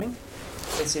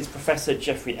This is Professor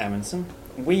Jeffrey Amundsen.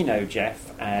 We know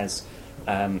Jeff as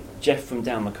Jeff from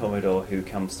down the corridor who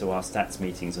comes to our stats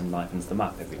meetings and livens them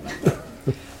up every Monday.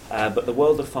 But the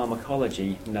world of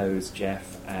pharmacology knows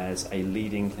Jeff as a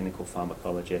leading clinical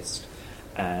pharmacologist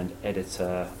and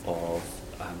editor of,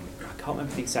 I can't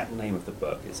remember the exact name of the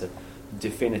book, it's a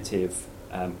definitive,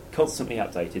 constantly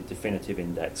updated definitive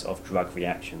index of drug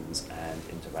reactions and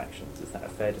interactions. Is that a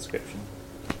fair description?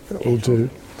 That will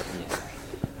do. Yeah.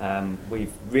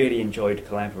 We've really enjoyed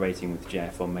collaborating with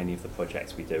Jeff on many of the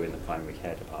projects we do in the primary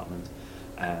care department,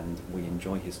 and we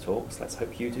enjoy his talks. Let's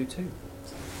hope you do too.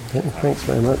 Okay, thanks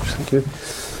very much. Thank you.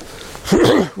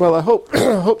 Well, I hope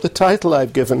the title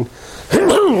I've given,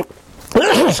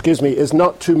 excuse me, is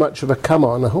not too much of a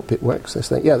come-on. I hope it works, this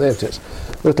thing. Yeah, there it is.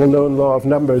 Little known law of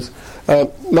numbers.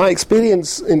 My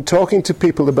experience in talking to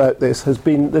people about this has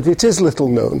been that it is little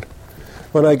known.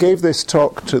 When I gave this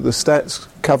talk to the Stats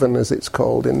Coven, as it's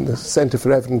called, in the Centre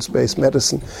for Evidence-Based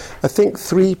Medicine, I think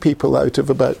 3 people out of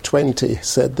about 20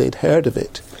 said they'd heard of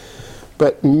it.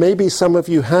 But maybe some of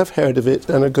you have heard of it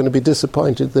and are going to be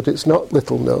disappointed that it's not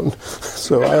little known.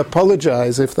 So I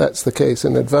apologise if that's the case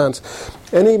in advance.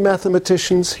 Any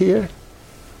mathematicians here?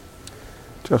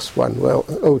 Just one. Well,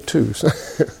 2.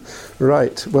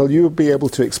 Right. Well, you'll be able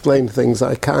to explain things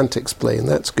I can't explain.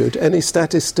 That's good. Any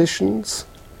statisticians?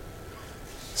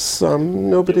 Some.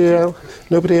 Nobody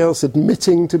else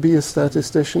admitting to be a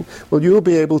statistician. Well, you'll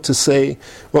be able to say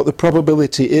what the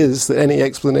probability is that any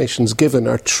explanations given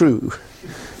are true.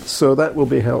 So that will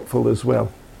be helpful as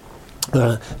well.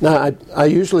 Now, I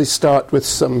usually start with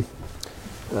some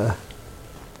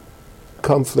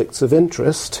conflicts of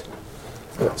interest.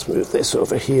 Let's move this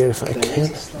over here if I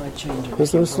can.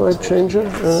 Is there a slide changer?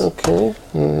 Okay.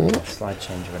 Slide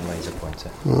changer and laser pointer.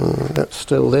 That's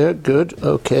still there. Good.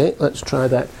 Okay, let's try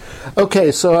that.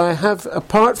 Okay, so I have,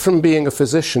 apart from being a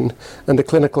physician and a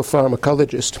clinical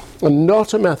pharmacologist, I'm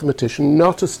not a mathematician,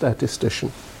 not a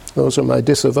statistician. Those are my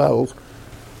disavowals.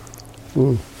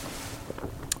 And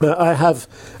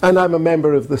I'm a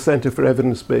member of the Centre for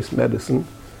Evidence-Based Medicine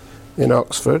in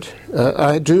Oxford.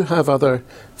 I do have other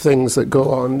things that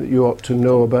go on that you ought to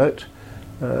know about.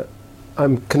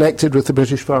 I'm connected with the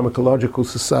British Pharmacological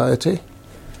Society,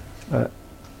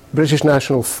 British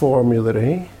National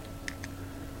Formulary,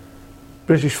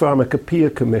 British Pharmacopoeia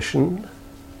Commission,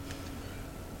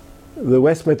 the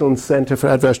West Midlands Centre for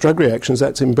Adverse Drug Reactions,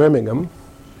 that's in Birmingham,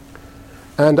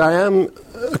 and I am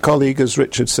a colleague, as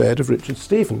Richard said, of Richard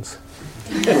Stevens.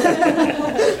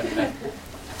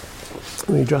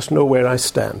 You just know where I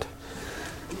stand.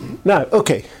 Now,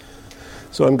 okay,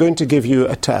 so I'm going to give you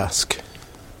a task,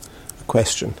 a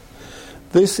question.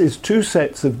 This is 2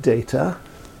 sets of data.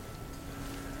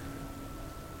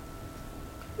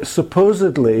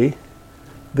 Supposedly,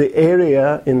 the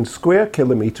area in square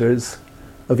kilometres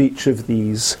of each of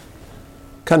these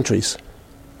countries.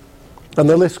 And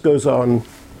the list goes on,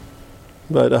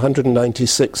 about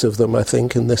 196 of them, I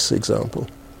think, in this example.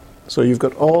 So you've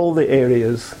got all the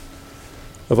areas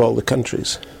of all the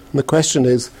countries. And the question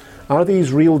is, are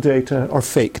these real data or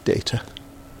fake data?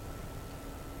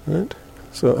 Right?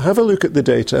 So have a look at the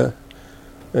data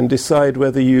and decide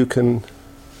whether you can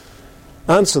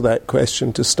answer that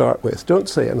question to start with. Don't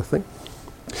say anything.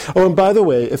 Oh, and by the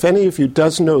way, if any of you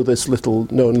does know this little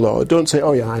known law, don't say,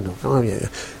 oh yeah, I know. Oh yeah.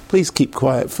 Please keep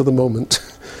quiet for the moment.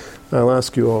 I'll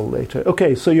ask you all later.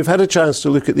 Okay, so you've had a chance to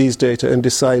look at these data and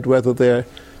decide whether they're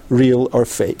real or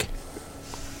fake.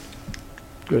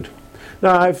 Good.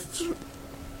 Now I've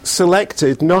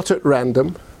selected, not at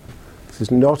random, this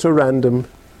is not a random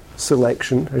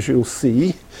selection, as you'll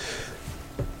see,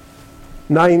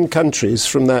 9 countries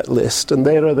from that list, and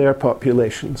there are their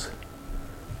populations.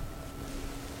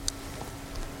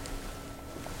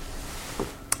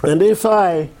 And if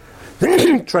I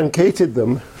truncated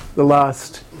them, the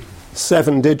last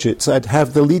 7 digits, I'd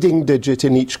have the leading digit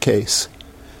in each case.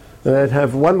 And I'd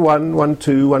have 1, 1, 1,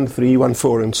 2, 1, 3, 1,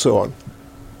 4, and so on.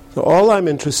 So all I'm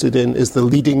interested in is the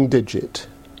leading digit.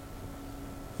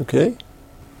 Okay?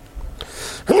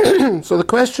 So the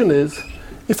question is,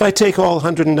 if I take all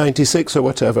 196 or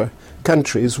whatever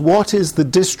countries, what is the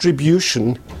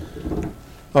distribution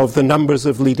of the numbers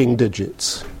of leading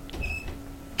digits?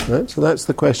 Right? So that's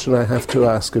the question I have to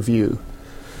ask of you.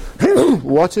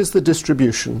 What is the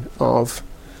distribution of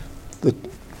the,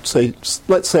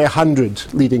 let's say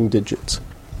 100 leading digits?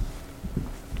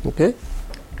 Okay?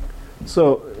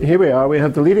 So here we are, we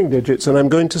have the leading digits, and I'm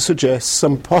going to suggest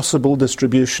some possible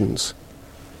distributions.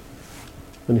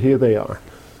 And here they are.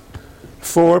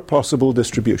 4 possible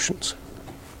distributions.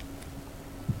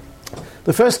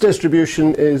 The first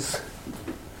distribution is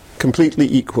completely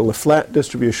equal, a flat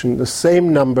distribution, the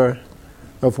same number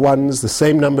of ones, the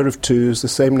same number of twos, the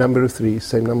same number of threes,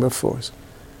 same number of fours.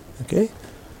 Okay?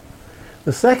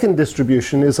 The second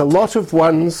distribution is a lot of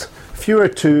ones, fewer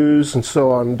twos, and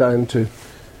so on, down to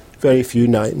very few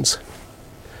nines.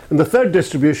 And the third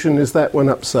distribution is that one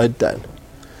upside down.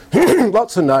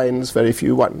 Lots of nines, very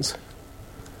few ones.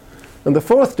 And the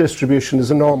fourth distribution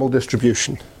is a normal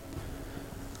distribution.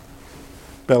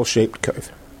 Bell-shaped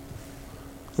curve.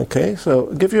 Okay, so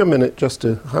I'll give you a minute just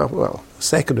to, a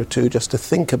second or two just to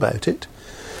think about it.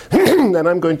 Then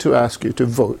I'm going to ask you to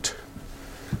vote.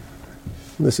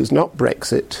 This is not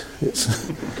Brexit.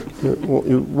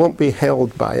 You won't be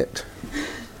held by it.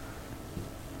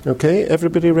 Okay,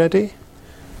 everybody ready?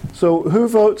 So who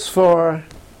votes for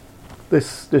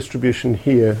this distribution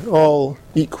here? All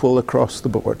equal across the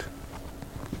board.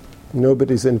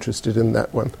 Nobody's interested in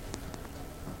that one.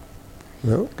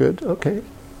 No? Good, okay.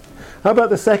 How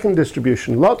about the second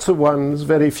distribution? Lots of ones,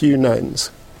 very few nines.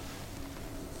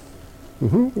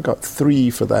 We've got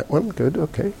 3 for that one. Good,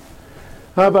 okay.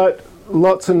 How about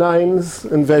lots of nines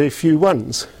and very few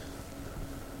ones?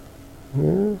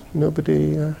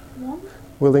 Nobody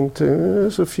willing to...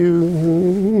 There's a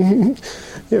few...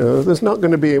 there's not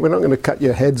going to be... We're not going to cut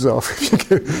your heads off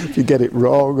if you get it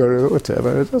wrong or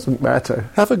whatever. It doesn't matter.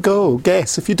 Have a go.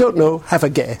 Guess. If you don't know, have a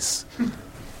guess.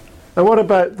 And what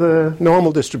about the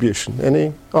normal distribution?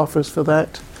 Any offers for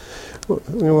that?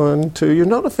 1, 2. You're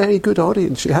not a very good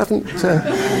audience. You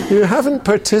haven't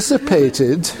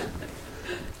participated.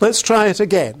 Let's try it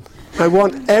again. I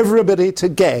want everybody to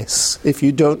guess if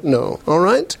you don't know. All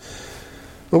right?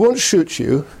 I won't shoot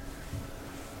you.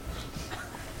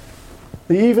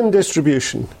 The even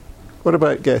distribution. What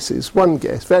about guesses? 1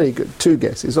 guess. Very good. 2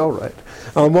 guesses. All right.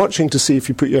 I'm watching to see if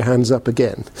you put your hands up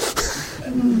again.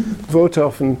 Vote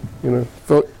often,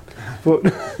 vote.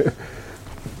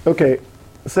 Okay,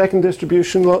 second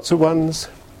distribution, lots of ones.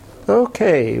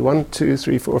 Okay, 1, 2,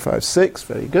 3, 4, 5, 6,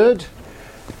 very good.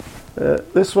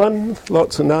 This one,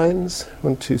 lots of nines.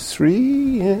 1, 2,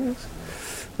 3, yes.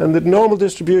 And the normal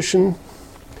distribution,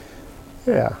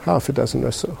 half a dozen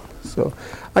or so. So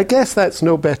I guess that's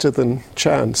no better than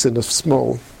chance in a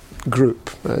small group.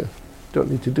 I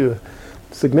don't need to do a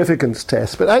significance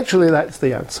test, but actually that's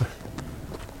the answer.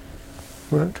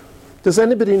 Right. Does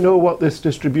anybody know what this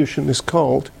distribution is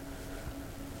called?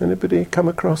 Anybody come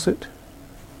across it?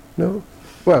 No?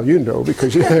 Well, you know,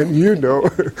 because you know.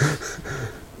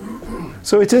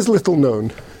 So it is little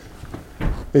known,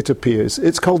 it appears.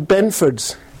 It's called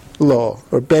Benford's law,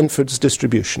 or Benford's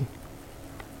distribution.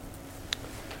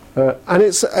 And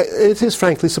it is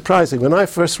frankly surprising. When I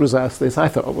first was asked this, I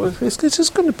thought, well, it's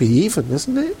just going to be even,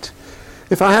 isn't it?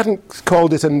 If I hadn't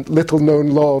called it a little-known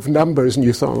law of numbers and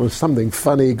you thought there was something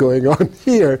funny going on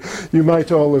here, you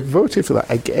might all have voted for that.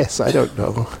 I guess, I don't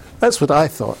know. That's what I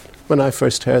thought when I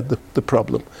first heard the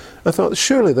problem. I thought,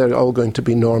 surely they're all going to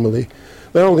be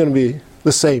they're all going to be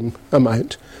the same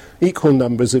amount, equal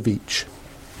numbers of each.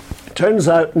 Turns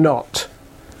out not.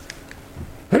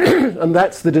 And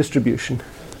that's the distribution.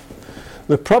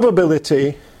 The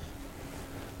probability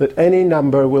that any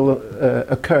number will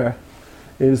occur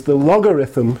is the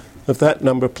logarithm of that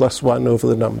number plus 1 over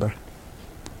the number.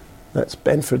 That's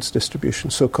Benford's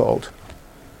distribution, so-called.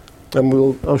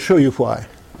 And I'll show you why.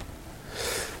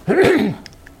 And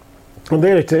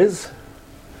there it is.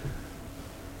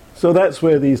 So that's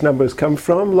where these numbers come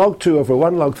from. Log 2 over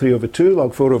 1, log 3 over 2,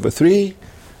 log 4 over 3.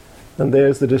 And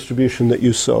there's the distribution that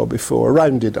you saw before,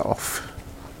 rounded off.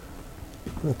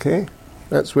 Okay?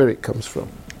 That's where it comes from.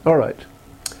 All right.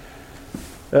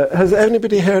 Has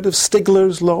anybody heard of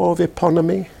Stigler's law of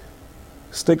eponymy?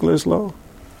 Stigler's law?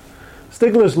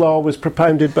 Stigler's law was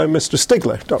propounded by Mr.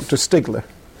 Stigler, Dr. Stigler.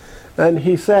 And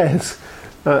he says,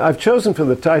 I've chosen for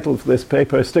the title of this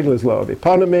paper Stigler's law of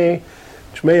eponymy,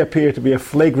 which may appear to be a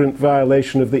flagrant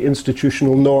violation of the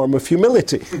institutional norm of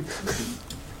humility.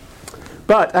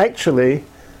 But actually,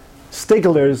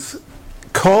 Stigler's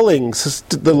calling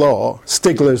the law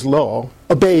Stigler's law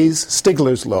obeys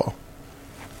Stigler's law.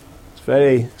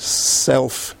 Very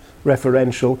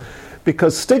self-referential,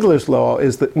 because Stigler's law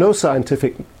is that no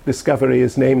scientific discovery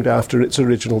is named after its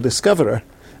original discoverer,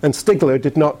 and Stigler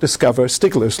did not discover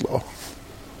Stigler's law.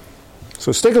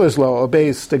 So Stigler's law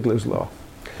obeys Stigler's law.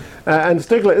 And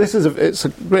Stigler, it's a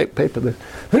great paper.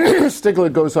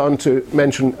 Stigler goes on to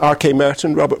mention R.K.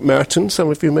 Merton, Robert Merton, some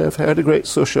of you may have heard, a great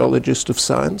sociologist of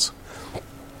science,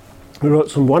 who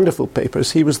wrote some wonderful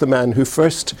papers. He was the man who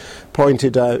first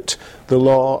pointed out the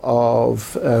law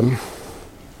of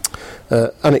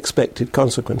unexpected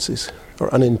consequences,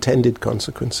 or unintended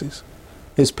consequences.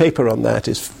 His paper on that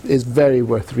is very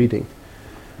worth reading.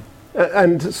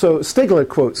 And so Stigler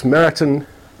quotes Merton,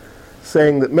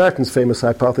 saying that Merton's famous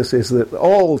hypothesis that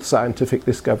all scientific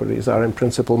discoveries are in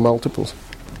principle multiples.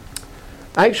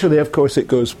 Actually, of course, it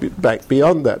goes back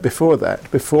beyond that,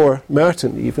 before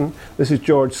Merton even. This is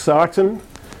George Sarton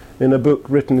in a book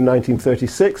written in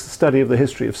 1936, The Study of the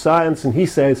History of Science, and he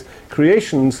says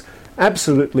creations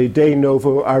absolutely de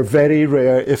novo are very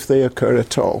rare if they occur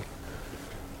at all.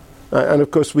 And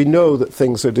of course, we know that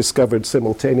things are discovered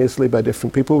simultaneously by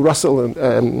different people.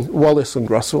 Wallace and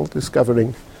Russell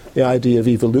discovering the idea of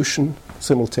evolution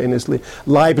simultaneously.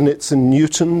 Leibniz and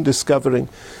Newton discovering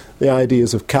the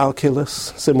ideas of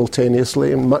calculus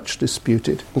simultaneously, and much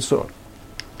disputed, and so on.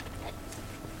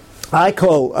 I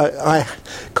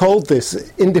called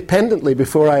this, independently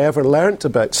before I ever learnt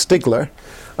about Stigler,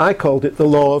 I called it the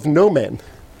law of nomen.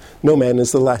 Nomen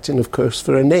is the Latin, of course,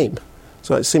 for a name.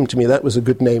 So it seemed to me that was a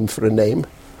good name for a name.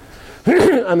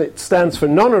 And it stands for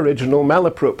non-original,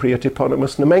 malappropriate,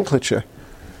 eponymous nomenclature.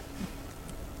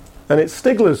 And it's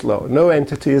Stigler's law. No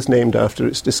entity is named after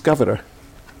its discoverer.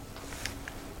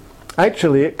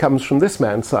 Actually, it comes from this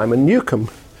man, Simon Newcomb,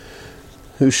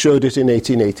 who showed it in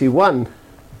 1881.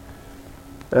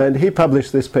 And he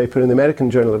published this paper in the American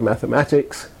Journal of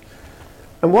Mathematics.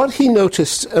 And what he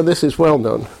noticed, and this is well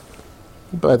known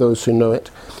by those who know it,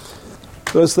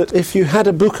 was that if you had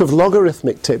a book of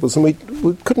logarithmic tables, and we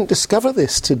couldn't discover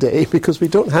this today because we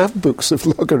don't have books of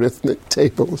logarithmic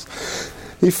tables,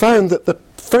 he found that the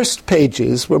first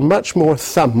pages were much more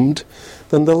thumbed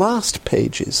than the last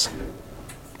pages.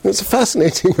 It's a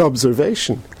fascinating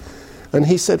observation. And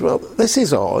he said, well, this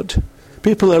is odd.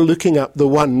 People are looking up the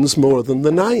ones more than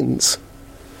the nines.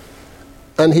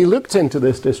 And he looked into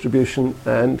this distribution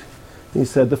and he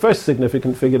said the first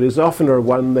significant figure is oftener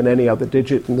 1 than any other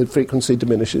digit, and the frequency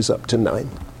diminishes up to 9.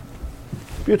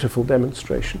 Beautiful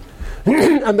demonstration.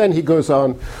 And then he goes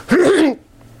on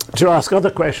to ask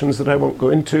other questions that I won't go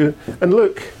into. And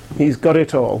look, he's got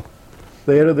it all.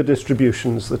 There are the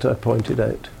distributions that I pointed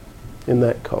out in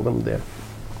that column there.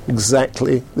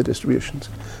 Exactly the distributions.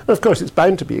 And of course, it's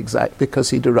bound to be exact because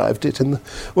he derived it in the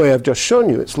way I've just shown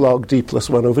you. It's log d plus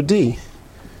 1 over d.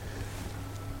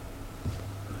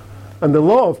 And the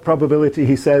law of probability,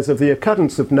 he says, of the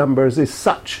occurrence of numbers is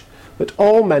such that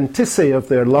all mantissae of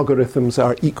their logarithms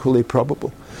are equally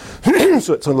probable.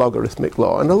 So it's a logarithmic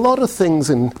law. And a lot of things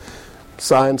in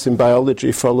science and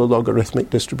biology follow logarithmic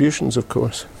distributions, of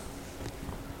course.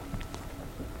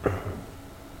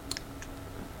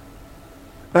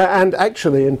 And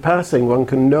actually, in passing, one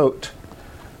can note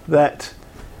that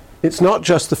it's not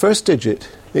just the first digit.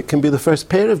 It can be the first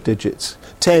pair of digits.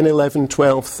 10, 11,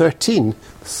 12, 13.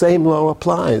 The same law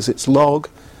applies. It's log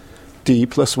d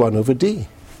plus 1 over d.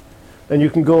 And you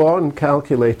can go on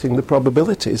calculating the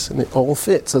probabilities, and it all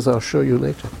fits, as I'll show you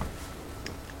later.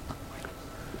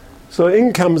 So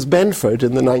in comes Benford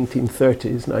in the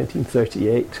 1930s,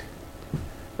 1938.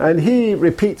 And he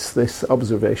repeats this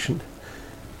observation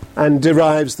and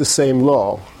derives the same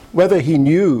law. Whether he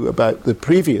knew about the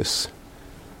previous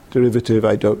derivative,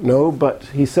 I don't know, but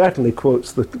he certainly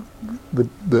quotes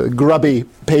the grubby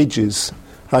pages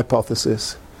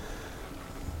hypothesis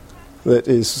that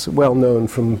is well known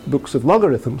from books of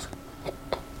logarithms.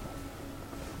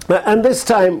 And this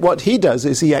time what he does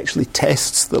is he actually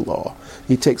tests the law.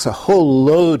 He takes a whole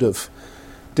load of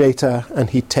data and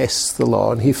he tests the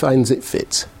law and he finds it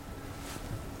fits.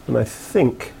 And I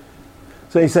think...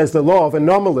 So he says the law of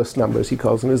anomalous numbers, he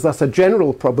calls them, is thus a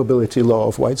general probability law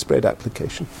of widespread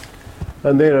application.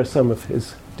 And there are some of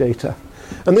his data.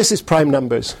 And this is prime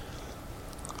numbers.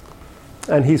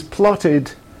 And he's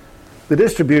plotted the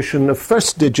distribution of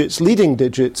first digits, leading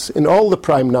digits, in all the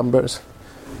prime numbers.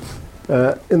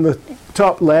 In the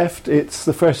top left, it's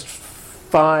the first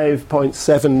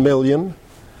 5.7 million.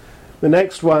 The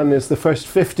next one is the first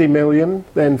 50 million,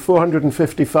 then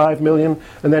 455 million,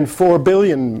 and then 4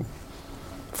 billion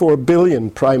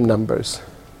prime numbers.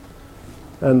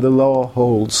 And the law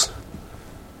holds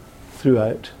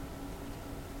throughout.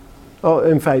 Oh,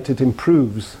 in fact, it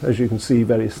improves, as you can see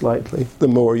very slightly, the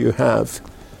more you have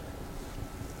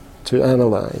to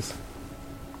analyze.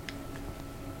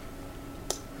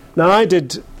 Now, I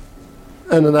did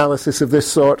an analysis of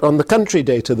this sort on the country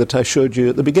data that I showed you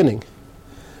at the beginning.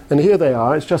 And here they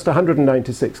are. It's just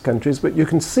 196 countries, but you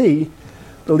can see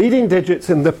the leading digits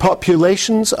in the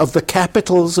populations of the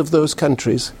capitals of those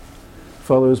countries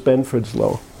follows Benford's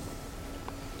law.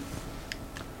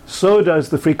 So does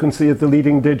the frequency of the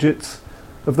leading digits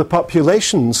of the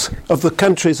populations of the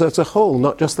countries as a whole,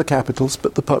 not just the capitals,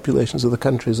 but the populations of the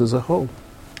countries as a whole.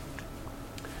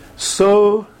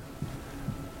 So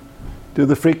do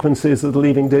the frequencies of the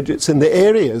leading digits in the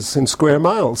areas in square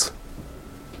miles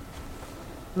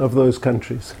of those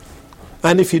countries.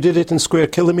 And if you did it in square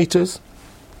kilometres,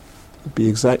 it'd be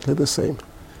exactly the same.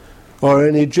 Or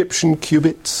in Egyptian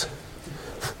cubits.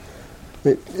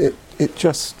 It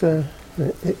just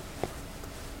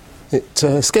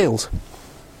scales.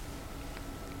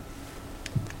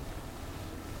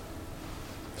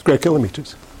 Square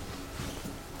kilometres.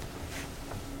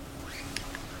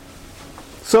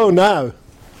 So now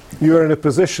you are in a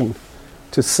position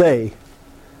to say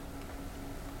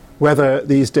whether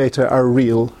these data are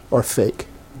real or fake.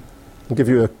 I'll give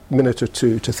you a minute or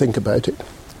two to think about it.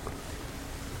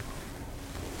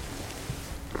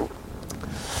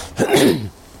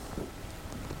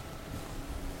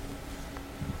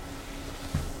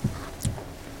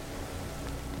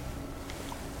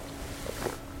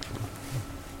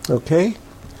 Okay,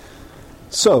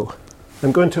 so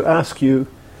I'm going to ask you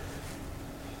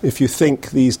if you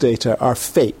think these data are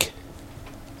fake.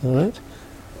 All right?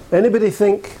 Anybody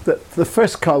think that the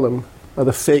first column are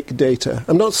the fake data?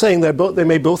 I'm not saying they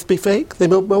may both be fake, they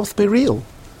may both be real.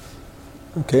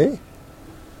 Okay?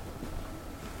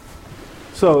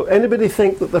 So, anybody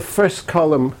think that the first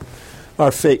column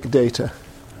are fake data?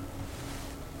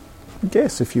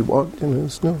 Guess if you want,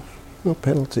 there's no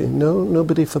penalty. No,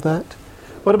 nobody for that.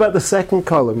 What about the second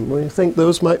column? Well, you think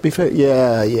those might be fake?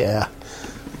 Yeah.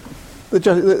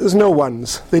 There's no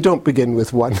ones. They don't begin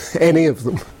with one, any of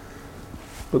them.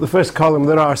 But the first column,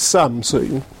 there are some,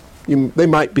 so they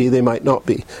might be, they might not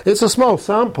be. It's a small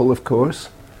sample, of course.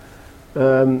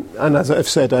 And as I've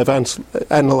said, I've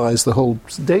analysed the whole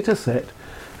data set.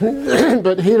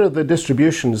 But here are the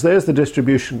distributions. There's the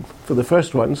distribution for the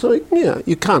first one. So,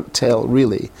 you can't tell,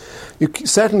 really. You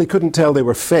certainly couldn't tell they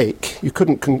were fake. You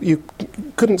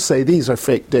couldn't say these are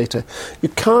fake data. You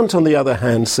can't, on the other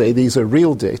hand, say these are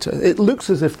real data. It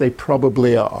looks as if they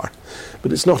probably are,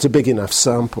 but it's not a big enough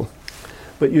sample.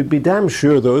 But you'd be damn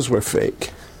sure those were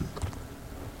fake.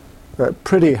 A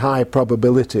pretty high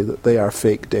probability that they are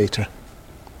fake data.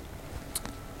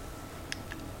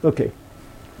 Okay.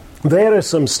 There are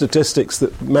some statistics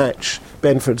that match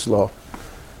Benford's law,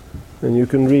 and you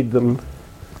can read them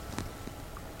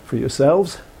for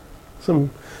yourselves. Some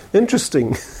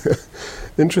interesting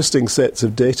sets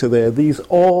of data there. These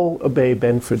all obey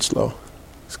Benford's law.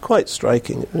 It's quite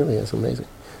striking. It really is amazing.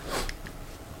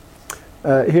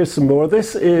 Here's some more.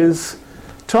 This is,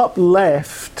 top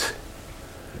left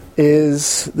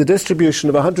is the distribution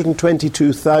of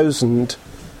 122,000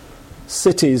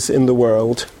 cities in the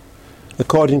world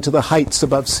according to the heights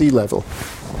above sea level,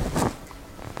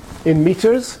 in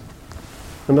meters,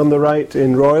 and on the right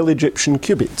in Royal Egyptian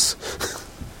cubits,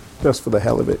 just for the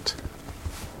hell of it.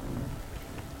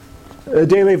 A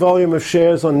daily volume of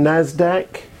shares on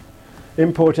NASDAQ,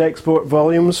 import-export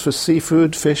volumes for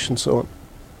seafood, fish, and so on.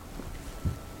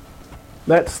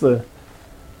 That's the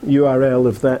URL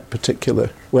of that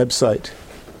particular website.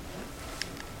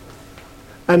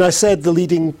 And I said the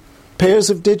leading pairs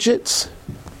of digits.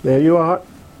 There you are,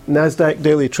 NASDAQ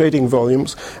daily trading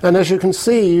volumes. And as you can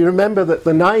see, you remember that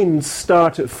the 9s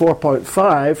start at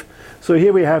 4.5. So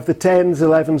here we have the 10s,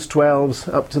 11s,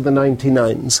 12s, up to the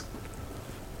 99s.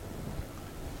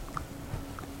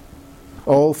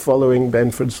 All following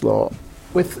Benford's law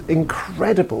with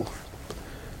incredible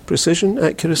precision,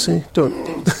 accuracy.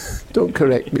 Don't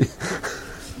correct me.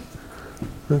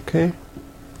 Okay.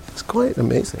 It's quite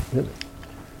amazing, really.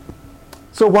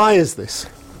 So why is this?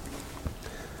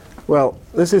 Well,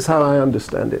 this is how I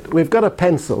understand it. We've got a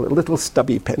pencil, a little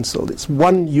stubby pencil. It's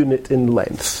 1 unit in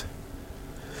length.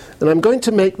 And I'm going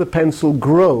to make the pencil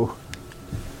grow.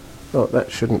 Oh,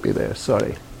 that shouldn't be there,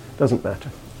 sorry. Doesn't matter.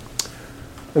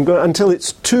 Until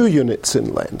it's 2 units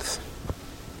in length.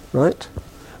 Right?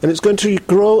 And it's going to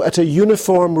grow at a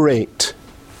uniform rate.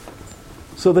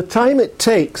 So the time it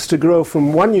takes to grow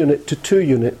from 1 unit to 2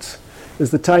 units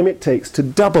is the time it takes to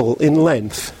double in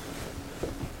length.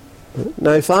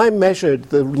 Now, if I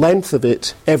measured the length of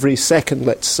it every second,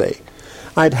 let's say,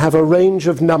 I'd have a range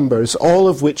of numbers, all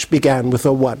of which began with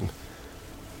a 1.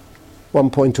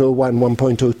 1.01,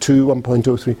 1.02,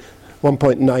 1.03,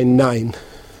 1.99.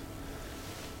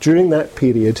 During that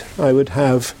period, I would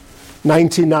have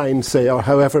 99, say, or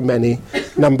however many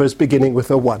numbers beginning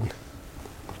with a 1.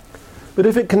 But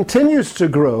if it continues to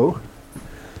grow,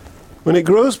 when it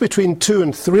grows between 2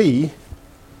 and 3,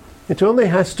 it only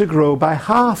has to grow by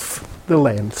half the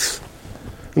length.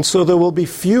 And so there will be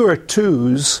fewer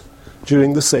 2s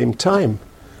during the same time,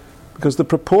 because the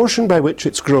proportion by which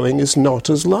it's growing is not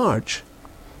as large.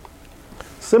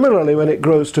 Similarly, when it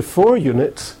grows to 4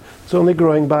 units, it's only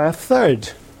growing by a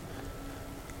third.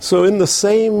 So in the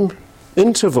same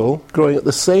interval, growing at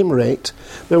the same rate,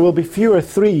 there will be fewer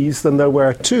 3s than there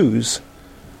were 2s.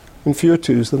 and fewer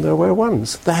 2s than there were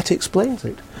 1s. That explains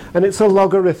it. And it's a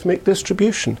logarithmic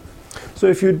distribution. So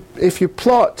if you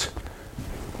plot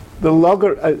the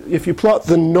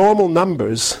normal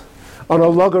numbers on a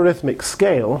logarithmic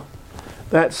scale,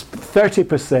 that's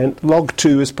 30%, log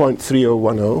 2 is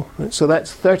 0.3010, right? So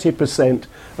that's 30%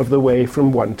 of the way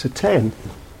from 1 to 10,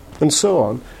 and so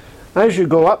on. As you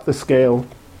go up the scale,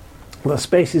 the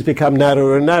spaces become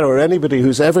narrower and narrower. Anybody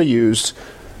who's ever used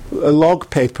a log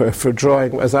paper for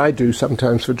drawing, as I do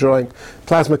sometimes for drawing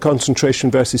plasma concentration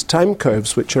versus time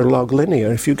curves, which are log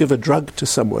linear, if you give a drug to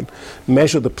someone,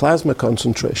 measure the plasma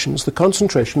concentrations, the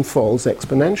concentration falls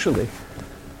exponentially.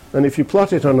 And if you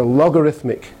plot it on a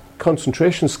logarithmic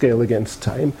concentration scale against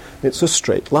time, it's a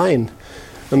straight line.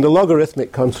 And the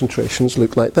logarithmic concentrations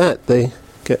look like that. They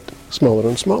get smaller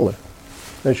and smaller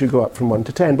as you go up from 1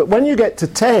 to 10. But when you get to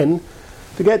 10,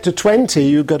 to get to 20,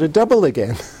 you've got to double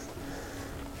again.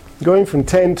 Going from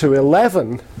 10 to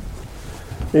 11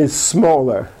 is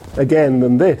smaller, again,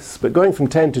 than this. But going from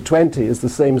 10 to 20 is the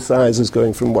same size as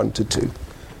going from 1 to 2.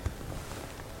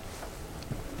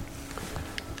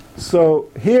 So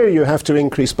here you have to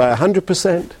increase by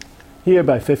 100%, here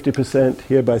by 50%,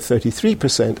 here by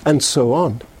 33%, and so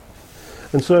on.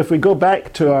 And so if we go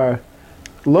back to our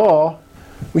law,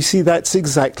 we see that's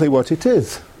exactly what it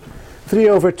is. 3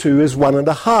 over 2 is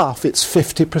 1.5, it's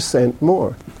 50%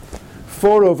 more.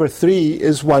 4 over 3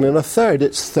 is 1 1/3,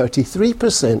 it's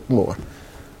 33% more.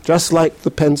 Just like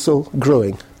the pencil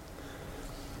growing.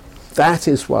 That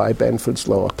is why Benford's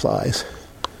law applies.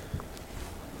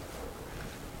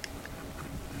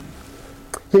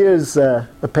 Here's a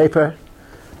paper.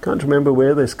 Can't remember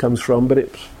where this comes from, but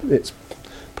it's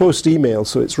post-email,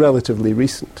 so it's relatively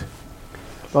recent.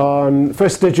 On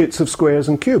first digits of squares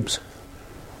and cubes.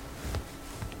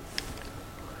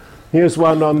 Here's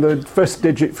one on the first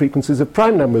digit frequencies of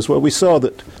prime numbers. Well, we saw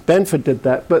that Benford did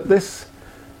that, but these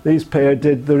pair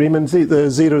did the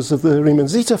zeros of the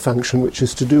Riemann-Zeta function, which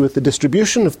is to do with the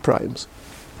distribution of primes,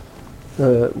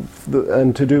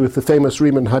 and to do with the famous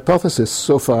Riemann hypothesis,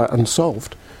 so far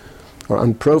unsolved or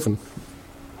unproven.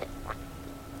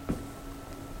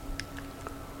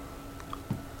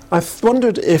 I've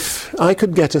wondered if I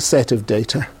could get a set of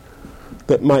data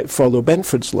that might follow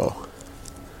Benford's law.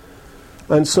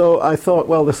 And so I thought,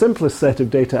 well, the simplest set of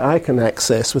data I can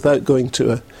access without going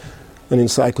to an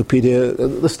encyclopedia,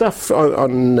 the stuff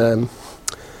on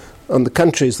the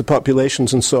countries, the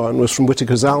populations and so on, was from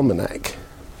Whittaker's Almanac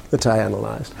that I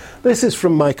analysed. This is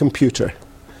from my computer.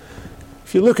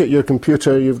 If you look at your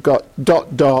computer, you've got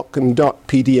 .doc and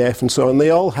 .pdf and so on. They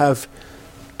all have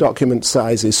document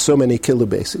sizes, so many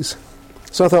kilobases.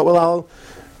 So I thought, well, I'll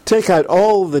take out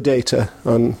all the data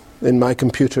in my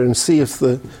computer and see if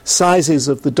the sizes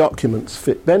of the documents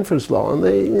fit Benford's law. And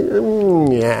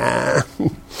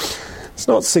it's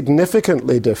not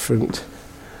significantly different,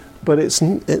 but it's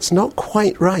not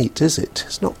quite right, is it?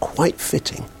 It's not quite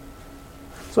fitting.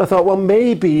 So I thought, well,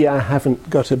 maybe I haven't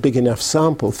got a big enough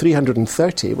sample.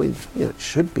 330, it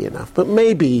should be enough, but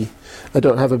maybe I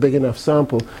don't have a big enough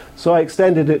sample. So I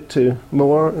extended it to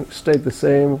more, it stayed the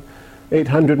same.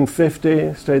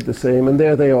 850 stayed the same, and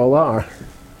there they all are.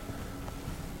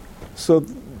 So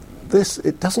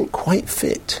it doesn't quite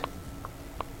fit.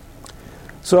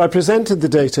 So I presented the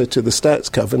data to the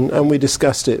Stats Coven, and we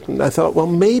discussed it. And I thought, well,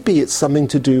 maybe it's something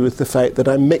to do with the fact that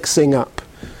I'm mixing up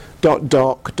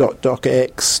 .doc,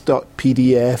 .docx,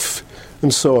 .pdf,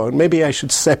 and so on. Maybe I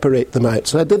should separate them out.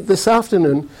 So I did this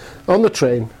afternoon on the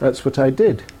train. That's what I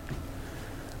did.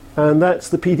 And that's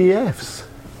the PDFs.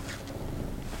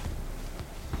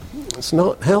 It's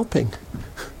not helping.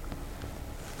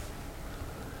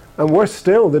 And worse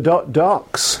still, the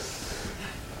 .docs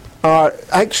are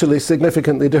actually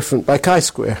significantly different by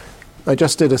chi-square. I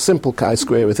just did a simple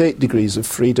chi-square with 8 degrees of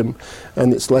freedom,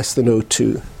 and it's less than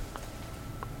 0.2.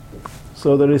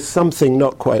 So there is something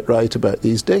not quite right about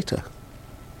these data.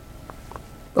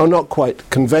 Or not quite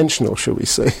conventional, shall we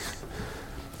say.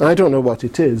 I don't know what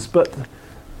it is, but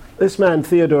this man,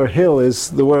 Theodore Hill,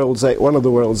 is one of the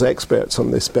world's experts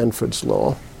on this Benford's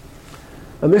law.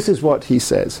 And this is what he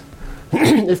says.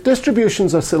 If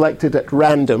distributions are selected at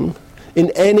random in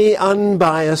any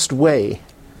unbiased way,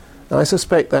 I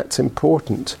suspect that's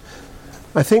important.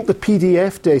 I think the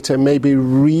PDF data may be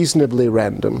reasonably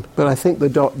random, but I think the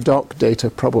 .doc data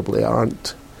probably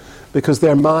aren't, because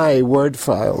they're my Word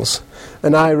files,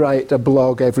 and I write a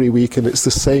blog every week and it's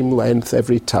the same length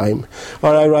every time.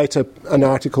 Or I write an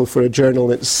article for a journal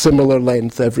and it's similar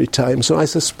length every time. So I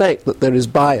suspect that there is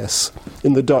bias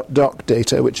in the .doc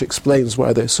data, which explains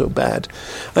why they're so bad.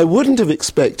 I wouldn't have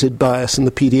expected bias in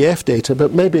the PDF data,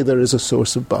 but maybe there is a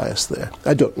source of bias there.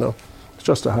 I don't know. It's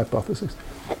just a hypothesis.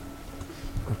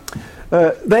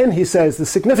 Then he says the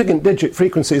significant digit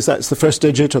frequencies, that's the first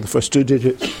digit or the first two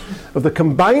digits, of the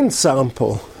combined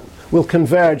sample will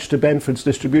converge to Benford's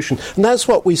distribution. And that's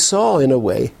what we saw in a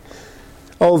way.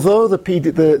 Although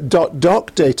the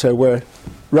dot-doc data were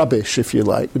rubbish, if you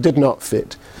like, did not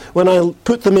fit, when I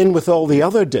put them in with all the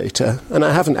other data, and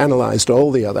I haven't analysed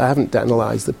all the other, I haven't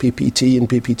analysed the PPT and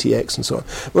PPTX and so on,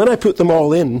 when I put them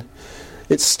all in,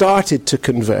 it started to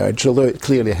converge, although it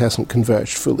clearly hasn't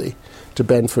converged fully, to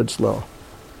Benford's law.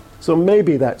 So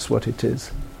maybe that's what it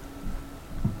is,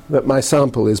 that my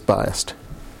sample is biased.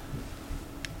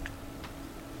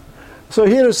 So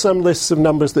here are some lists of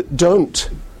numbers that don't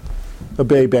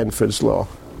obey Benford's law.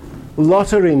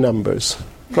 Lottery numbers,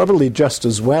 probably just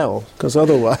as well, because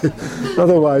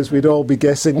otherwise we'd all be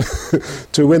guessing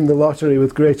to win the lottery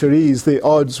with greater ease. The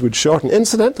odds would shorten.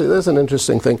 Incidentally, there's an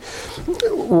interesting thing.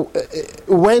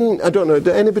 I don't know,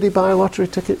 do anybody buy lottery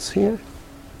tickets here?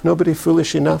 Nobody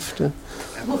foolish enough to?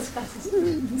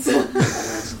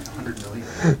 100 million.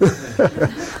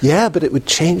 Yeah, but it would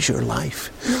change your life.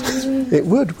 It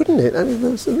would, wouldn't it? I mean,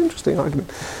 that's an interesting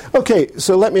argument. Okay,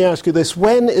 so let me ask you this.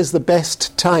 When is the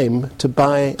best time to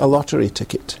buy a lottery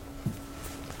ticket?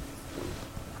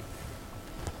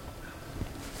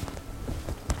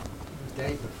 The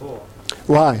day before.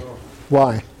 Why?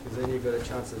 Why? Because then you've got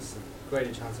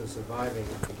greater chance of surviving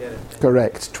if you get it.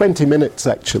 Correct. 20 minutes,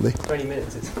 actually. 20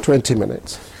 minutes. Is 20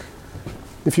 minutes.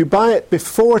 If you buy it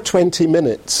before 20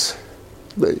 minutes,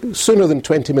 sooner than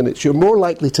 20 minutes, you're more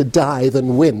likely to die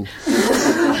than win.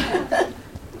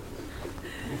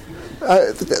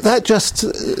 That just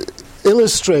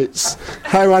illustrates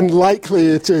how unlikely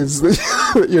it is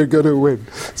that you're going to win.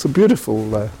 It's a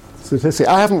beautiful statistic.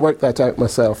 I haven't worked that out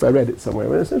myself. I read it somewhere,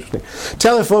 but it's interesting.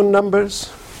 Telephone numbers.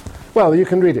 Well, you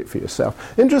can read it for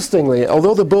yourself. Interestingly,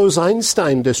 although the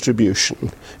Bose-Einstein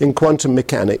distribution in quantum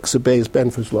mechanics obeys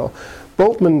Benford's law,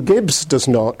 Boltzmann-Gibbs does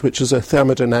not, which is a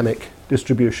thermodynamic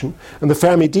distribution, and the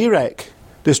Fermi-Dirac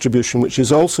distribution, which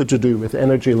is also to do with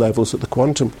energy levels at the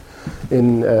quantum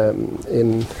in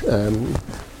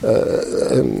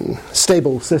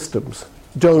stable systems,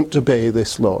 don't obey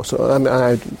this law. So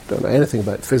I don't know anything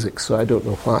about physics, so I don't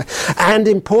know why. And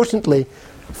importantly,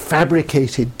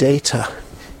 fabricated data.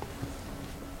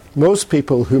 Most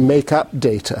people who make up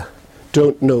data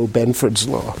don't know Benford's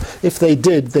law. If they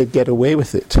did, they'd get away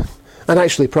with it. And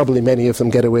actually, probably many of them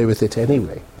get away with it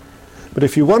anyway. But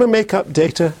if you want to make up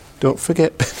data, don't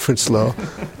forget Benford's law.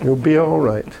 You'll be all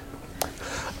right.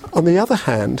 On the other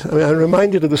hand, I'm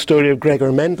reminded of the story of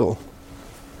Gregor Mendel.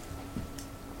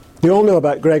 You all know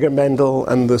about Gregor Mendel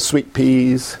and the sweet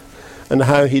peas and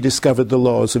how he discovered the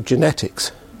laws of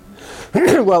genetics.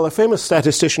 Well, a famous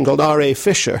statistician called R.A.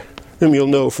 Fisher, whom you'll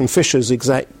know from Fisher's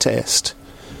exact test,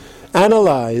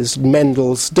 analysed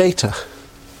Mendel's data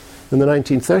in the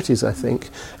 1930s, I think,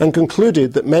 and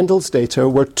concluded that Mendel's data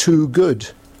were too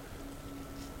good.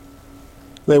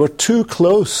 They were too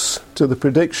close to the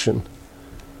prediction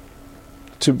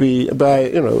to be, by,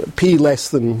 p less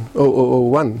than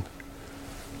 0.001,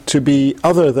 to be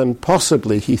other than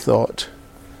possibly, he thought,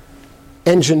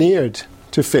 engineered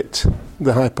to fit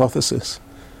the hypothesis.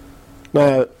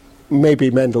 Now, maybe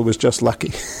Mendel was just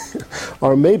lucky.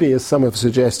 Or maybe, as some have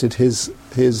suggested, his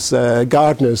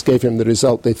gardeners gave him the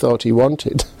result they thought he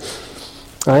wanted.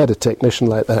 I had a technician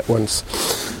like that once.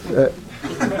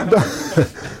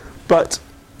 But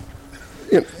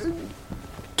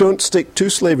don't stick too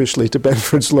slavishly to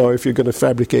Benford's law if you're going to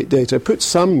fabricate data. Put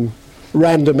some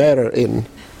random error in.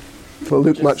 It'll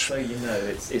look just much... so you know,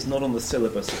 it's not on the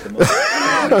syllabus of the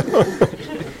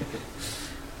module.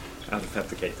 How to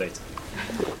fabricate data.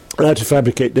 How to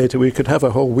fabricate data. We could have a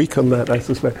whole week on that, I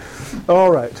suspect.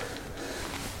 All right.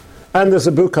 And there's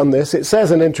a book on this. It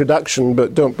says an introduction,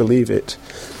 but don't believe it.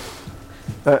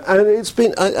 And it's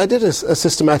been... I did a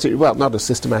systematic... Well, not a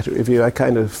systematic review. I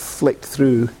kind of flicked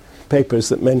through papers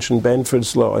that mention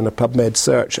Benford's law in a PubMed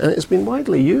search, and it's been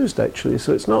widely used, actually,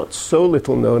 so it's not so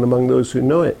little known among those who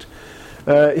know it.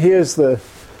 Here's the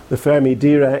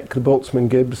Fermi-Dirac, the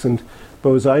Boltzmann-Gibbs, and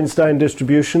Bose-Einstein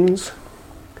distributions.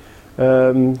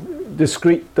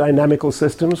 Discrete dynamical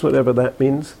systems, whatever that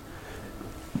means.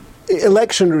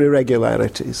 Election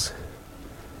irregularities.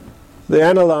 They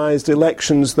analysed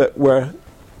elections that were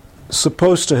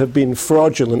supposed to have been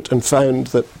fraudulent and found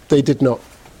that they did not.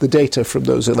 The data from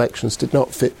those elections did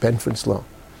not fit Benford's law.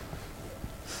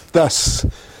 Thus,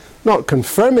 not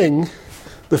confirming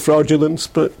the fraudulence,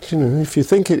 but if you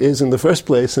think it is in the first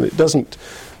place and it doesn't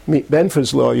meet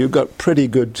Benford's law, you've got pretty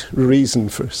good reason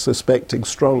for suspecting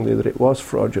strongly that it was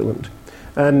fraudulent.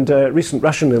 And recent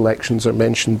Russian elections are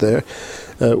mentioned there.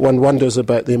 One wonders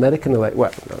about the American election.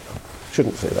 Well, no.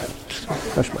 shouldn't say that.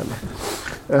 Hush my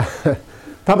mouth.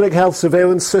 Public health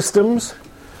surveillance systems,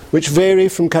 which vary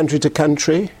from country to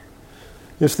country.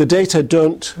 If the data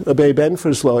don't obey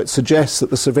Benford's law, it suggests that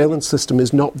the surveillance system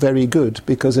is not very good,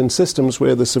 because in systems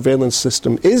where the surveillance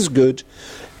system is good,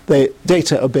 the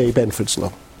data obey Benford's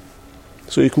law.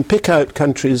 So you can pick out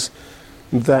countries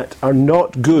that are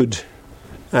not good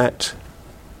at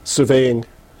surveying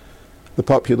the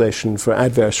population for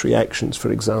adverse reactions,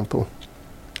 for example.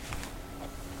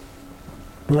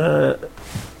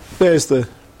 There's the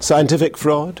scientific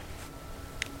fraud.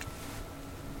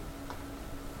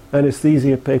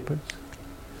 Anesthesia papers.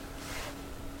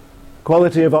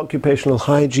 Quality of occupational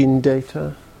hygiene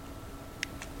data.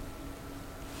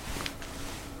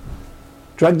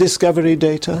 Drug discovery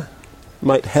data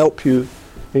might help you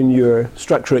in your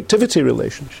structure-activity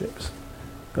relationships.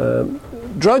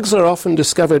 Drugs are often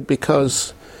discovered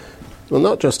because, well,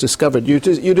 not just discovered, you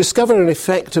discover an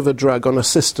effect of a drug on a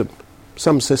system,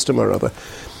 some system or other.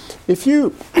 If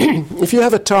you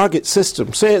have a target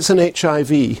system, say it's an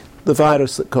HIV, the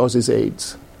virus that causes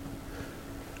AIDS,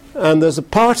 and there's a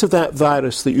part of that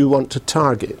virus that you want to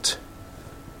target,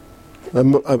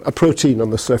 a protein on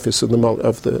the surface of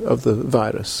the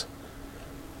virus,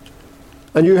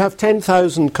 and you have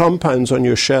 10,000 compounds on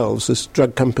your shelves, as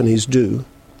drug companies do,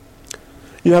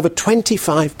 you have a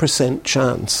 25%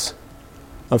 chance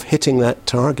of hitting that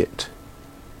target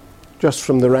just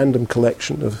from the random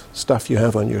collection of stuff you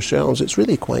have on your shelves. It's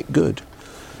really quite good.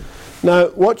 Now,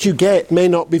 what you get may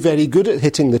not be very good at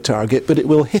hitting the target, but it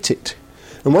will hit it.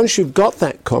 And once you've got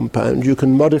that compound, you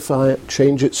can modify it,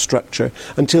 change its structure,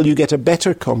 until you get a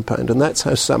better compound, and that's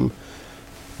how some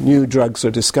new drugs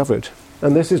are discovered.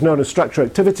 And this is known as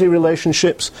structure-activity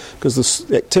relationships, because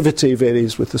the activity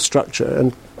varies with the structure.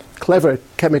 And clever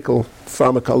chemical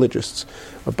pharmacologists,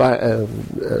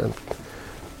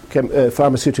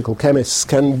 pharmaceutical chemists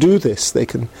can do this. They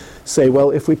can say, well,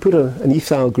 if we put an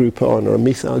ethyl group on, or a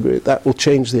methyl group, that will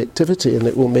change the activity and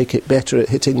it will make it better at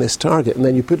hitting this target. And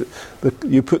then you put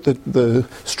the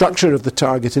structure of the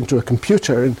target into a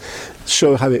computer and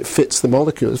show how it fits the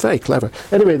molecule. It's very clever.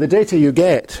 Anyway, the data you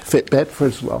get fit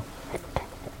Benford's law.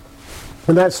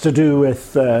 And that's to do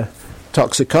with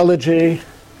toxicology,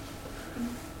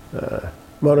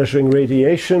 monitoring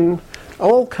radiation,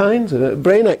 all kinds of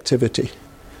brain activity.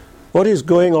 What is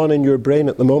going on in your brain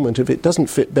at the moment? If it doesn't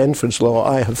fit Benford's law,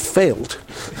 I have failed.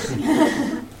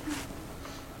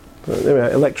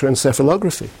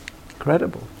 Electroencephalography.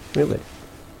 Incredible, really.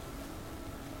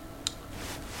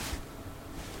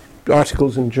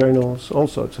 Articles in journals, all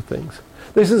sorts of things.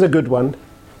 This is a good one.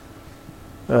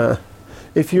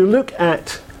 If you look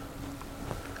at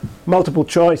multiple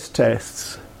choice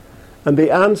tests and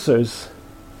the answers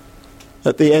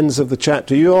at the ends of the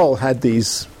chapter, you all had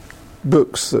these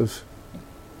books of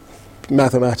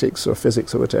mathematics or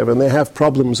physics or whatever, and they have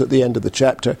problems at the end of the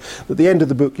chapter. At the end of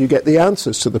the book, you get the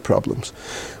answers to the problems.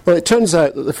 Well, it turns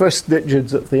out that the first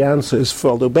digits of the answers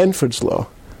follow Benford's law.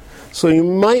 So you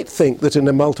might think that in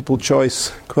a multiple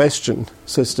choice question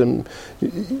system,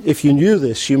 if you knew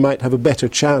this, you might have a better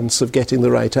chance of getting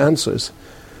the right answers.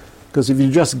 Because if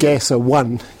you just guess a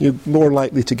 1, you're more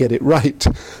likely to get it right.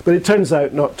 But it turns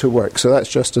out not to work, so that's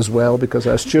just as well, because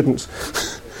our students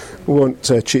won't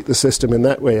cheat the system in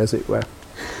that way, as it were.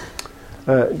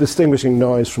 Distinguishing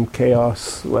noise from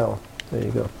chaos, well, there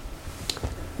you go.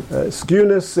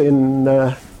 Skewness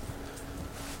in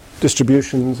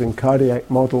distributions, in cardiac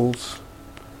models,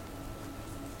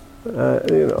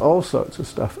 all sorts of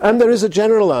stuff. And there is a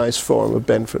generalized form of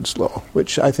Benford's law,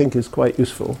 which I think is quite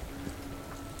useful.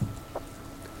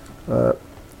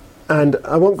 And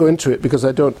I won't go into it because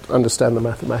I don't understand the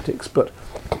mathematics, but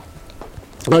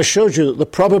I showed you that the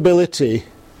probability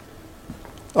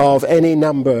of any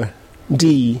number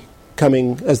d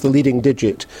coming as the leading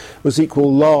digit was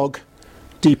equal log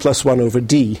d plus 1 over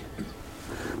d.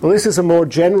 Well, this is a more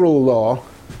general law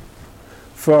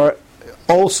for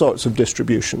all sorts of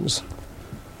distributions.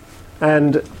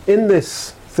 And in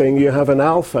this thing you have an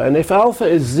alpha, and if alpha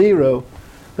is 0,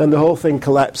 then the whole thing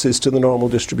collapses to the normal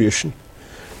distribution.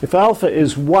 If alpha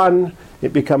is 1,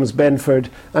 it becomes Benford,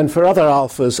 and for other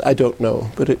alphas, I don't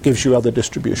know, but it gives you other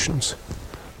distributions,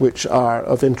 which are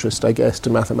of interest, I guess,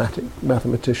 to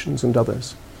mathematicians and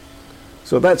others.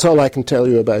 So that's all I can tell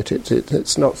you about it.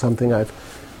 It's not something I've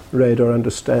read or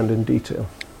understand in detail.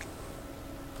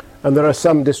 And there are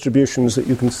some distributions that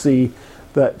you can see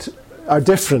that are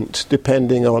different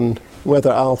depending on whether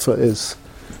alpha is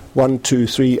 1, 2,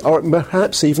 3, or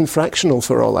perhaps even fractional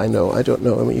for all I know. I don't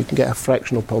know. I mean, you can get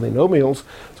fractional polynomials,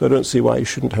 so I don't see why you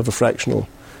shouldn't have a fractional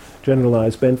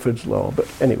generalized Benford's law. But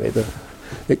anyway,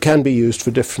 it can be used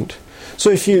for different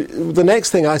So the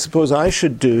next thing I suppose I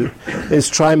should do is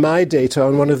try my data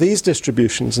on one of these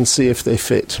distributions and see if they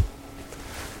fit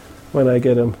when I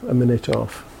get a minute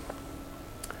off.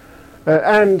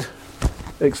 And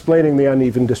explaining the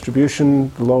uneven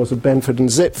distribution, the laws of Benford and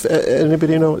Zipf.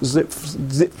 Anybody know what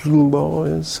Zipf's law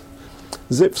is?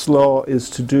 Zipf's law is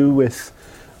to do with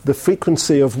the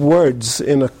frequency of words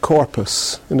in a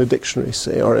corpus, in a dictionary,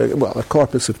 say, or a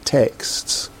corpus of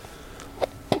texts.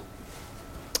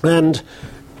 And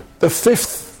the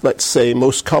fifth, let's say,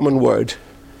 most common word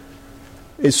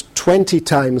is 20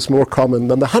 times more common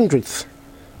than the 100th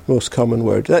most common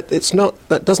word. That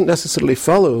doesn't necessarily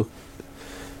follow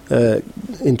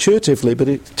intuitively, but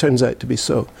it turns out to be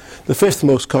so. The fifth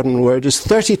most common word is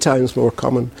 30 times more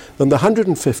common than the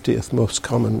 150th most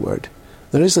common word.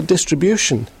 There is a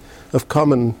distribution of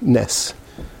commonness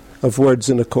of words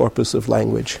in a corpus of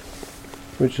language,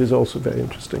 which is also very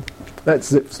interesting.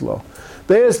 That's Zipf's law.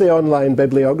 There's the online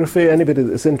bibliography. Anybody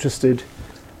that's interested,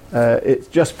 it's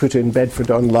just put in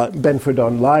Benford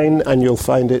Online, and you'll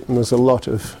find it, and there's a lot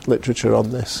of literature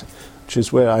on this, which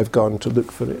is where I've gone to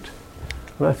look for it.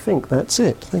 And I think that's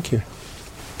it. Thank you.